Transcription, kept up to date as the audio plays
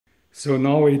So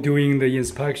now we're doing the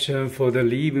inspection for the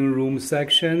living room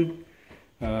section.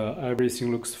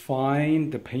 Everything looks fine.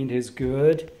 The paint is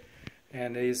good,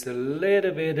 and it's a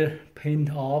little bit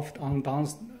paint off on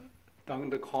down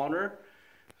the corner.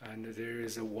 And there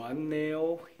is one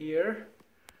nail here,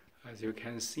 as you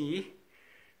can see.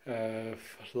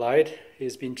 Light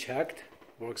has been checked,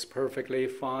 works perfectly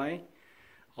fine.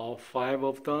 All 5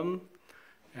 of them.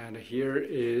 And here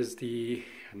is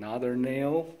another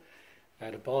nail.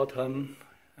 At the bottom,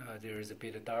 there is a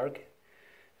bit dark,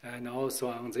 and also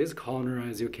on this corner,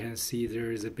 as you can see,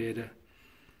 there is a bit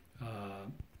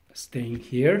stain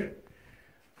here.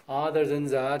 Other than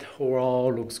that,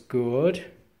 overall looks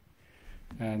good.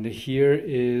 And here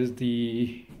is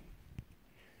the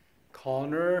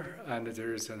corner, and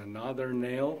there is another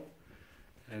nail,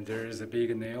 and there is a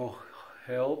big nail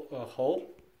hole,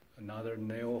 another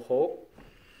nail hole,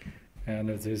 and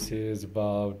this is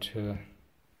about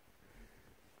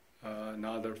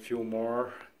another few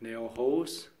more nail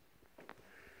holes.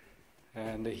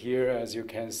 And here, as you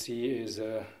can see, is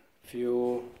a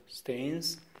few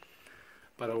stains,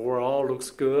 but overall looks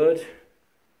good.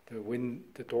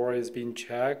 The door has been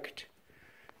checked,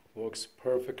 works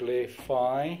perfectly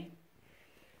fine.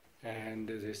 And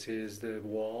this is the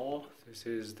wall, this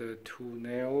is the 2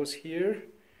 nails here.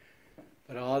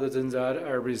 But other than that,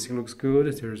 everything looks good.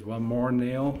 There's one more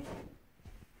nail.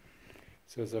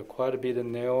 So there's quite a bit of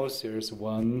nails. There's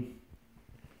one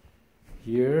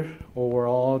here.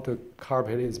 Overall, the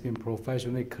carpet has been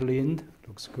professionally cleaned.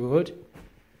 Looks good.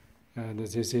 And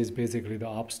this is basically the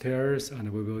upstairs,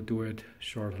 and we will do it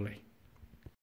shortly.